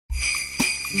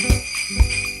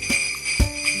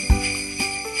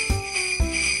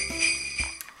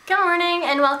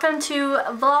and welcome to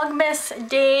Vlogmas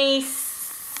day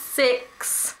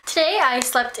 6. Today I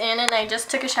slept in and I just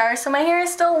took a shower, so my hair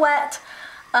is still wet.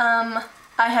 I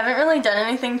haven't really done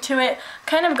anything to it.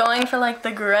 Kind of going for like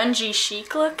the grungy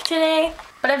chic look today,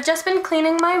 but I've just been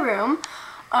cleaning my room.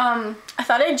 I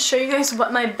thought I'd show you guys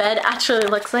what my bed actually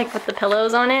looks like with the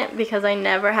pillows on it, because I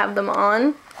never have them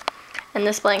on. And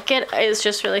this blanket is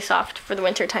just really soft for the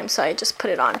winter time, so I just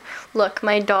put it on. Look,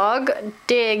 my dog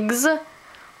digs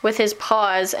with his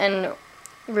paws and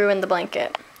ruined the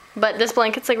blanket. But this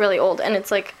blanket's like really old and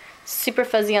it's like super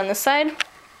fuzzy on this side.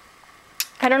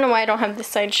 I don't know why I don't have this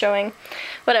side showing.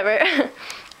 Whatever.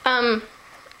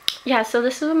 Yeah, so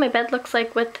this is what my bed looks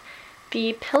like with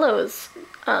the pillows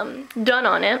done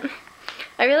on it.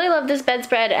 I really love this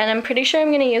bedspread, and I'm pretty sure I'm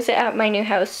going to use it at my new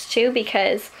house too,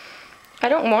 because I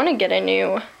don't want to get a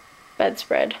new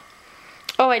bedspread.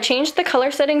 Oh, I changed the color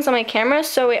settings on my camera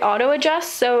so it auto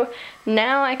adjusts, so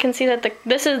now I can see that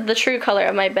this is the true color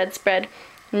of my bedspread,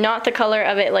 not the color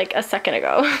of it like a second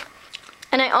ago.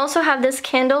 And I also have this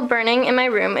candle burning in my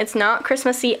room. It's not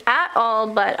Christmassy at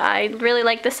all, but I really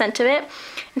like the scent of it.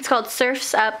 It's called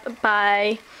Surf's Up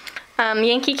by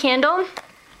Yankee Candle,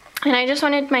 and I just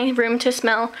wanted my room to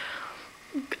smell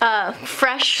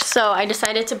fresh, so I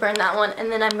decided to burn that one.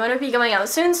 And then I'm going to be going out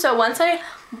soon, so once I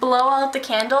blow out the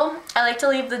candle, I like to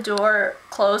leave the door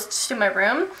closed to my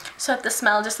room so that the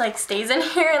smell just like stays in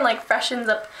here and like freshens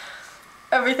up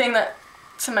everything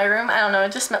that's in my room. I don't know,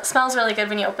 it just smells really good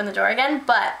when you open the door again.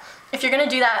 But if you're gonna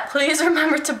do that, please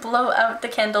remember to blow out the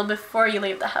candle before you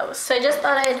leave the house. So I just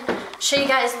thought I'd show you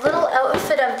guys a little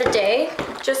outfit of the day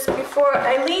just before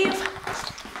I leave.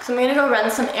 So I'm gonna go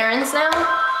run some errands now.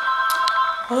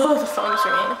 Oh, the phone is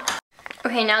ringing.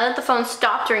 Okay, now that the phone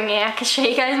stopped ringing, I can show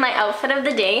you guys my outfit of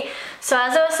the day. So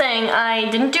as I was saying,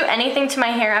 I didn't do anything to my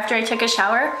hair after I took a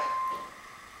shower.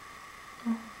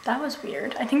 That was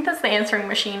weird. I think that's the answering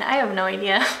machine. I have no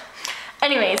idea.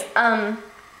 Anyways,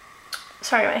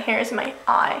 sorry, my hair is in my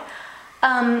eye.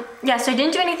 Yeah, so I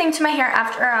didn't do anything to my hair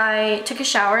after I took a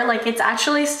shower. Like, it's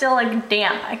actually still like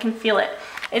damp. I can feel it.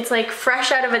 It's like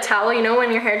fresh out of a towel, you know,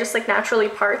 when your hair just like naturally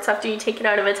parts after you take it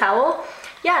out of a towel.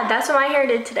 Yeah, that's what my hair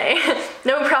did today.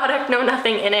 No product, no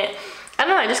nothing in it. I don't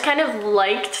know, I just kind of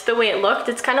liked the way it looked.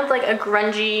 It's kind of like a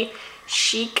grungy,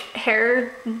 chic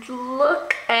hair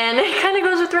look, and it kind of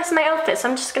goes with the rest of my outfit, so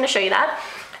I'm just going to show you that.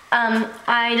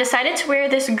 I decided to wear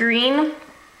this green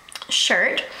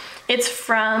shirt. It's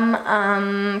from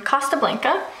Costa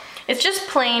Blanca. It's just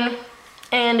plain,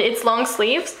 and it's long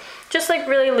sleeves, just like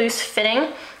really loose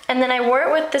fitting. And then I wore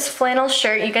it with this flannel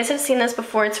shirt. You guys have seen this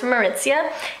before. It's from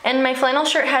Aritzia. And my flannel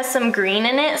shirt has some green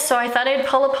in it, so I thought I'd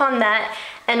pull upon that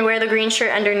and wear the green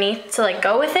shirt underneath to like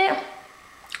go with it.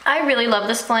 I really love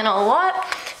this flannel a lot.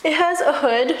 It has a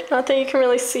hood, not that you can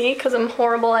really see because I'm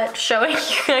horrible at showing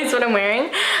you guys what I'm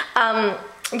wearing. Yeah,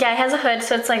 it has a hood,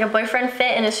 so it's like a boyfriend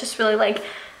fit, and it's just really like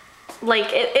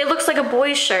it looks like a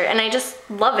boy's shirt, and I just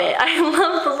love it. I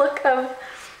love the look of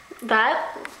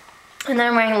that. And then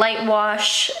I'm wearing light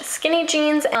wash skinny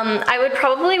jeans. I would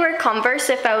probably wear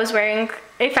Converse if I was wearing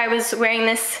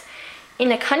this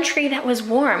in a country that was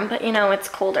warm, but you know, it's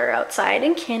colder outside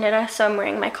in Canada, so I'm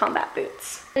wearing my combat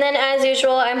boots. And then as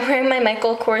usual, I'm wearing my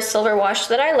Michael Kors silver wash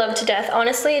that I love to death.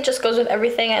 Honestly, it just goes with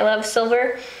everything. I love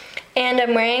silver. And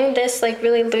I'm wearing this like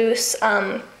really loose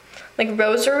like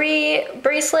rosary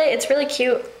bracelet. It's really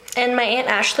cute. And my Aunt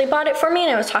Ashley bought it for me,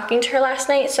 and I was talking to her last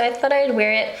night, so I thought I'd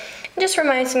wear it. It just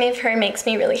reminds me of her, makes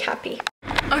me really happy.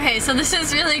 Okay, so this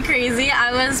is really crazy.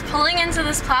 I was pulling into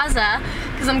this plaza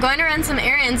because I'm going to run some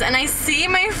errands, and I see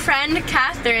my friend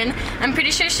Catherine. I'm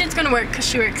pretty sure she's going to work because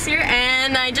she works here,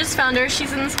 and I just found her.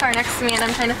 She's in this car next to me, and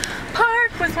I'm trying to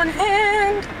park with one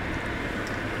hand.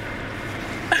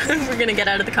 We're going to get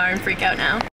out of the car and freak out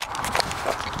now.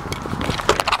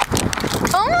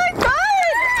 Oh my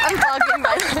god! I'm vlogging,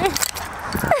 by the way.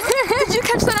 Did you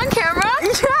catch that on camera?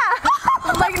 Yeah!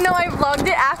 Like, no, I vlogged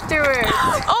it afterwards.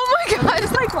 Oh my god! I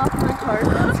just like locked my car.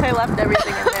 I left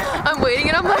everything in there. I'm waiting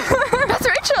and I'm like, that's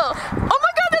Rachel! Oh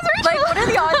my god, that's Rachel! Like, what are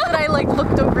the odds that I like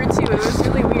looked over too? It was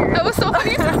really weird. That was so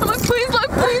funny. I'm like, please look,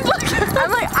 please look.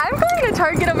 I'm like, I'm going to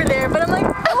Target over there, but I'm like,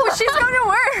 oh, she's going to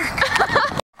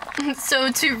work.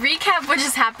 So to recap what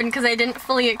just happened, because I didn't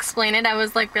fully explain it, I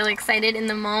was like really excited in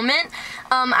the moment.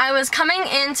 I was coming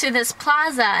into this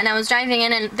plaza and I was driving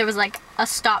in, and there was like a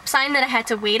stop sign that I had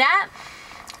to wait at.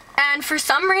 And for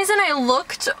some reason I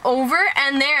looked over,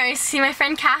 and there I see my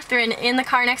friend Catherine in the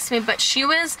car next to me, but she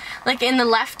was like in the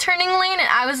left turning lane and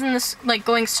I was in this like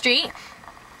going straight.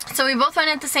 So we both went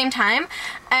at the same time,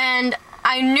 and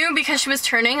I knew because she was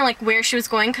turning like where she was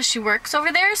going because she works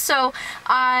over there, so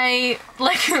I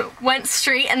like went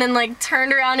straight and then like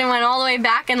turned around and went all the way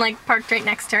back and like parked right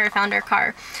next to her. I found her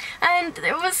car. And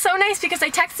it was so nice because I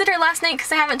texted her last night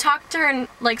because I haven't talked to her in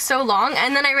like so long,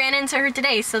 and then I ran into her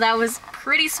today, so that was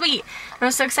pretty sweet. I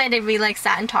was so excited. We like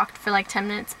sat and talked for like 10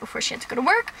 minutes before she had to go to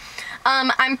work.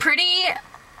 I'm pretty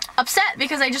upset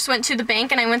because I just went to the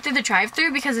bank and I went through the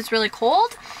drive-thru because it's really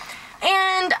cold,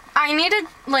 and I needed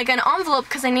like an envelope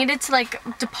because I needed to like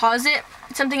deposit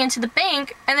something into the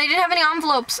bank, and they didn't have any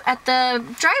envelopes at the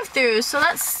drive-thru, so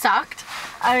that sucked.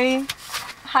 I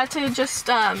had to just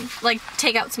like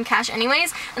take out some cash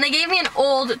anyways, and they gave me an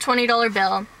old $20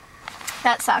 bill.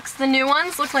 That sucks. The new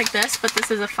ones look like this, but this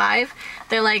is a 5.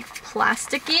 They're like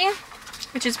plasticky,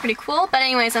 which is pretty cool. But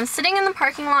anyways, I'm sitting in the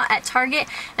parking lot at Target.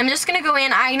 I'm just gonna go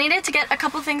in. I needed to get a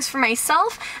couple things for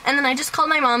myself, and then I just called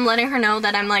my mom letting her know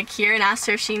that I'm like here and asked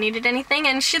her if she needed anything,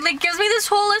 and she like gives me this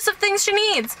whole list of things she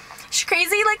needs. She's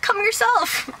crazy, like come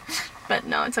yourself. But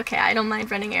no, it's okay. I don't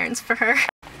mind running errands for her.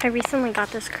 I recently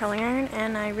got this curling iron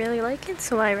and I really like it,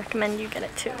 so I recommend you get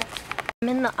it too. I'm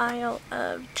in the aisle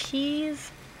of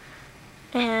teas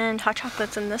and hot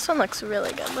chocolates, and this one looks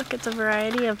really good. Look, it's a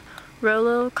variety of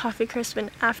Rolo, Coffee Crisp,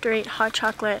 and After 8 hot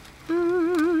chocolate.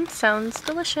 Sounds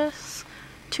delicious.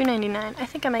 $2.99. I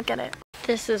think I might get it.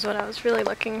 This is what I was really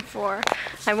looking for.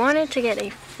 I wanted to get a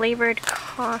flavored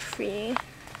coffee,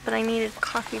 but I needed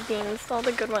coffee beans. All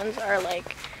the good ones are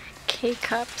like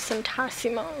K-Cups and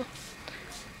Tassimo.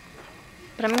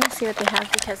 But I'm gonna see what they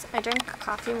have because I drink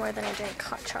coffee more than I drink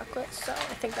hot chocolate, so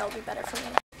I think that'll be better for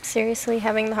me. Seriously,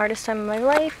 having the hardest time of my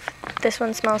life. This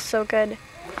one smells so good.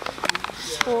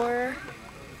 Or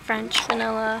French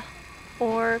vanilla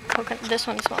or coconut. This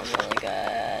one smells really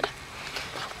good.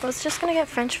 I was just gonna get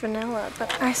French vanilla,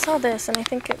 but I saw this and I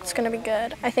think it's gonna be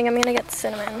good. I think I'm gonna get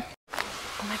cinnamon.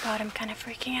 Oh my god, I'm kind of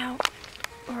freaking out.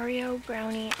 Oreo,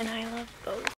 brownie, and I love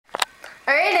both.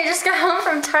 Alright, I just got home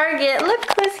from Target. Look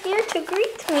who's here to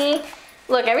greet me.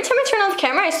 Look, every time I turn on the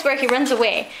camera, I swear he runs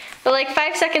away. But like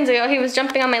 5 seconds ago, he was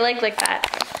jumping on my leg like that.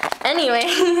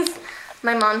 Anyways,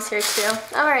 my mom's here too.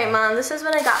 Alright, Mom, this is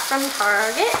what I got from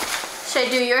Target. Should I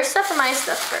do your stuff or my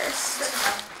stuff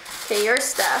first? Okay, your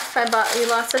stuff. I bought you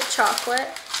lots of chocolate.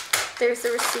 There's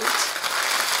the receipt.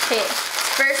 Okay,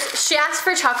 first, she asked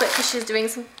for chocolate because she's doing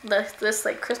this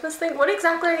like Christmas thing. What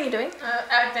exactly are you doing?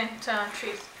 Advent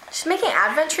trees. She's making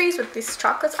advent trees with these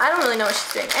chocolates. I don't really know what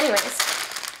she's doing. Anyways,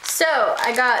 so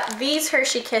I got these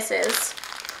Hershey Kisses.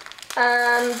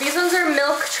 These ones are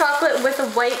milk chocolate with a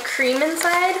white cream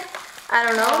inside. I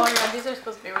don't know. Oh yeah, these are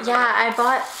supposed to be really good. I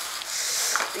bought,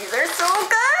 these are so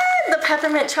good. The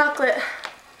peppermint chocolate.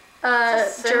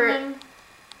 Cinnamon.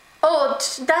 Oh,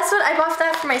 that's what I bought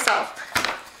that for myself.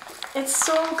 It's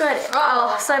so good.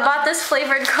 Oh, so I bought this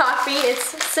flavored coffee.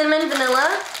 It's cinnamon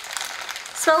vanilla.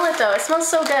 Smell it though. It smells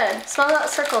so good. Smell that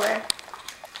circle there.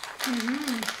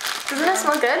 Doesn't that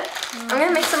smell good? I'm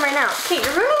gonna make some right now. Okay,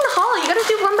 you're ruining the haul. You gotta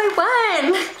do one by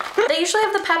one. They usually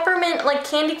have the peppermint, like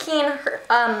candy cane,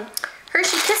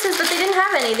 Hershey Kisses, but they didn't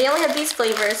have any. They only had these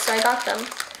flavors, so I got them.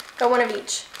 Got one of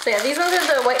each. So yeah, these ones are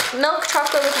the white milk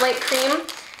chocolate with white cream.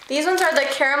 These ones are the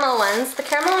caramel ones. The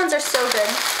caramel ones are so good.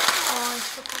 Oh,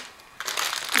 so good.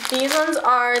 These ones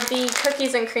are the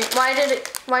cookies and cream.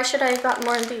 Why should I have got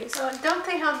more of these? Don't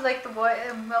they have like the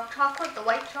milk chocolate, the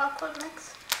white chocolate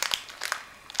mix?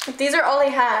 These are all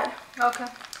they had. Okay.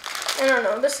 I don't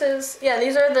know. This is, yeah,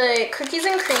 these are the cookies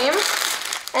and cream.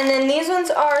 And then these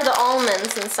ones are the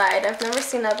almonds inside. I've never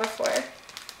seen that before.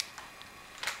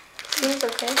 Seems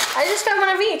okay. I just got one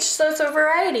of each, so it's a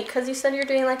variety, because you said you're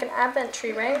doing like an advent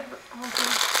tree, right?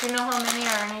 Okay. Do you know how many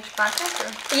are in each packet?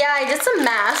 Or? Yeah, I did some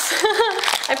math.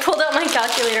 I pulled out my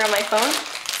calculator on my phone.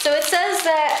 So it says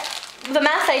that, the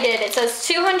math I did, it says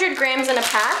 200 grams in a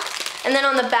pack. And then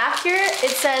on the back here,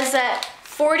 it says that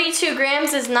 42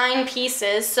 grams is 9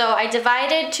 pieces. So I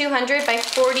divided 200 by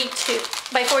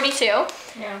 42.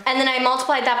 Yeah. And then I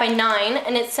multiplied that by 9,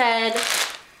 and it said...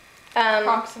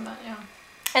 approximate, yeah.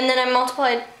 And then I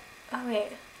multiplied... Oh,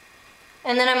 wait.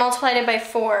 And then I multiplied it by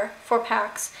 4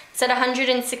 packs. It said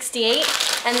 168,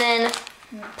 and then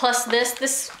plus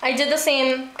this, I did the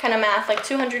same kind of math, like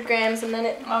 200 grams, and then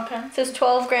it says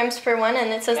 12 grams per one, and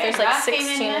it says there's like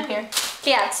 16 in here.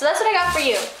 Yeah, so that's what I got for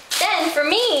you. Then for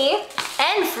me,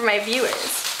 and for my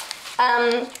viewers,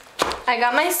 I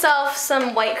got myself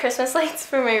some white Christmas lights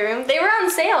for my room. They were on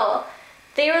sale.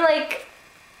 They were like,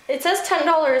 it says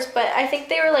 $10, but I think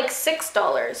they were like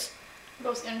 $6.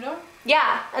 Those indoor?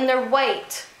 Yeah, and they're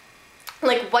white.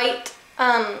 Like white,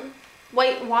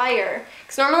 white wire.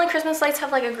 Because normally Christmas lights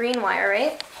have like a green wire,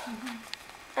 right?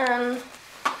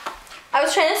 I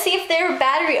was trying to see if they were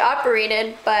battery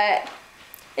operated, but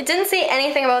it didn't say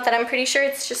anything about that. I'm pretty sure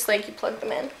it's just like you plug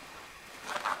them in.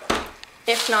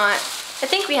 If not, I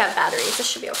think we have batteries. This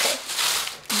should be okay.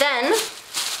 Then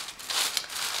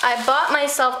I bought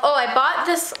myself, I bought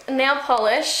this nail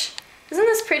polish. Isn't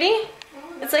this pretty?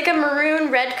 It's like a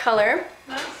maroon red color.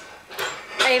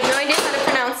 I have no idea how to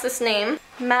pronounce this name.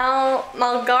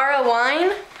 Malgara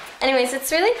wine. Anyways,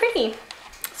 it's really pretty.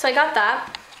 So I got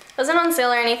that. It wasn't on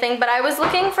sale or anything, but I was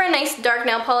looking for a nice dark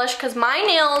nail polish because my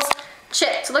nails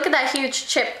chipped. Look at that huge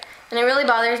chip. And it really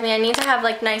bothers me. I need to have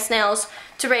like nice nails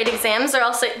to write exams or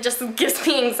else it just gives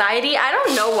me anxiety. I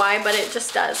don't know why, but it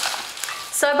just does.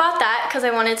 So I bought that because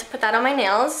I wanted to put that on my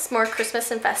nails. It's more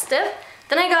Christmas and festive.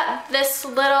 Then I got this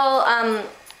little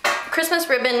Christmas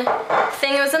ribbon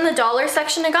thing. It was in the dollar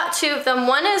section. I got 2 of them.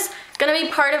 One is gonna be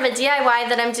part of a DIY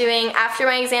that I'm doing after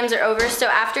my exams are over. So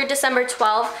after December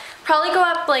 12th, probably go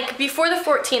up like before the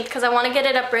 14th because I want to get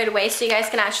it up right away so you guys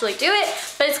can actually do it.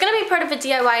 But it's gonna be part of a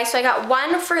DIY. So I got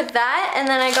one for that, and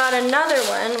then I got another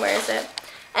one. Where is it?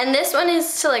 And this one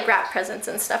is to like wrap presents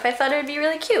and stuff. I thought it would be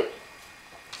really cute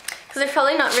because there's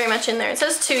probably not very much in there. It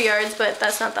says 2 yards, but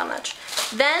that's not that much.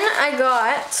 Then I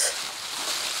got,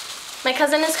 my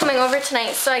cousin is coming over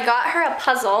tonight, so I got her a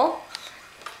puzzle.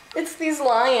 It's these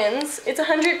lions. It's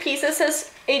 100 pieces,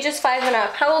 says ages 5 and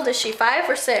up. How old is she, 5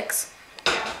 or 6?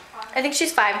 I think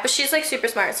she's 5, but she's like super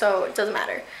smart, so it doesn't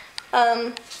matter.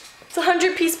 It's a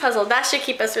 100-piece puzzle. That should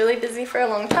keep us really busy for a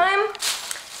long time.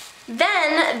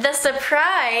 Then the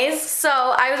surprise, so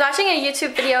I was watching a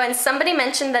YouTube video and somebody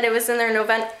mentioned that it was in their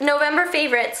November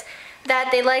favorites that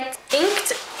they liked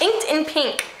Inked in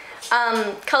Pink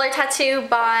color tattoo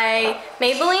by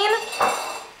Maybelline.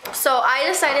 So I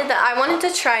decided that I wanted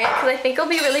to try it because I think it'll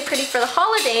be really pretty for the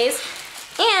holidays.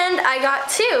 And I got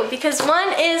 2 because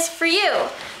one is for you.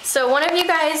 So one of you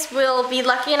guys will be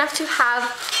lucky enough to have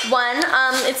one.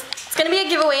 It's going to be a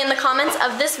giveaway in the comments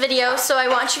of this video. So I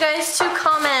want you guys to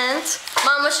comment.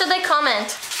 Mom, what should they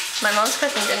comment? My mom's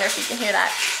cooking dinner if you can hear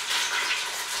that.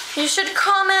 You should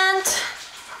comment.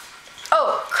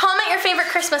 Oh, comment your favorite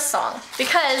Christmas song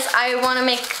because I want to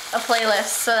make a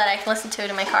playlist so that I can listen to it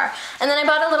in my car. And then I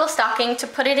bought a little stocking to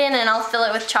put it in and I'll fill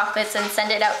it with chocolates and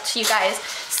send it out to you guys.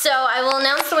 So I will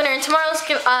announce the winner in tomorrow's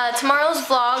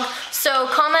vlog. So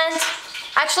comment.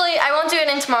 Actually, I won't do it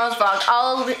in tomorrow's vlog.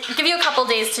 I'll give you a couple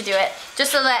days to do it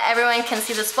just so that everyone can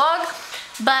see this vlog.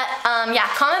 But yeah,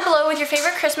 comment below with your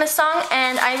favorite Christmas song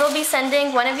and I will be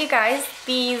sending one of you guys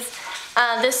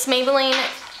this Maybelline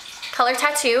color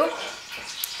tattoo,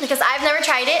 because I've never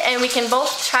tried it and we can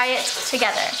both try it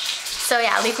together. So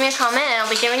yeah, leave me a comment and I'll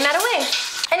be giving that away.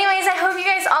 Anyways, I hope you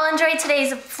guys all enjoyed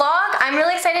today's vlog. I'm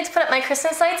really excited to put up my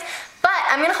Christmas lights, but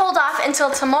I'm gonna hold off until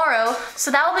tomorrow,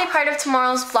 so that will be part of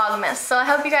tomorrow's Vlogmas. So I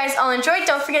hope you guys all enjoyed.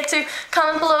 Don't forget to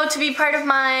comment below to be part of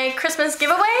my Christmas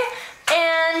giveaway.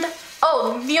 And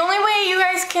oh, the only way you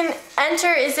guys can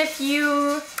enter is if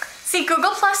you see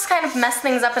Google Plus kind of messed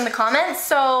things up in the comments,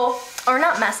 so, or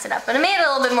not messed it up, but it made it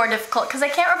a little bit more difficult because I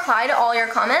can't reply to all your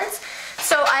comments.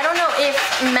 So I don't know if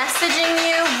messaging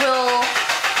you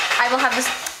I will have this,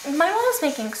 my wall is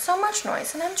making so much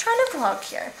noise and I'm trying to vlog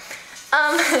here.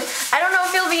 I don't know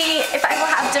if I will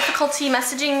have difficulty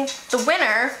messaging the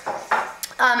winner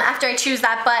after I choose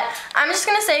that, but I'm just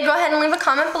gonna say go ahead and leave a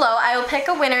comment below. I will pick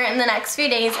a winner in the next few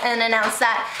days and announce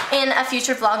that in a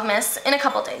future Vlogmas in a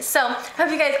couple days. So I hope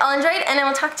you guys all enjoyed and I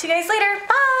will talk to you guys later.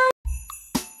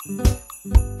 Bye!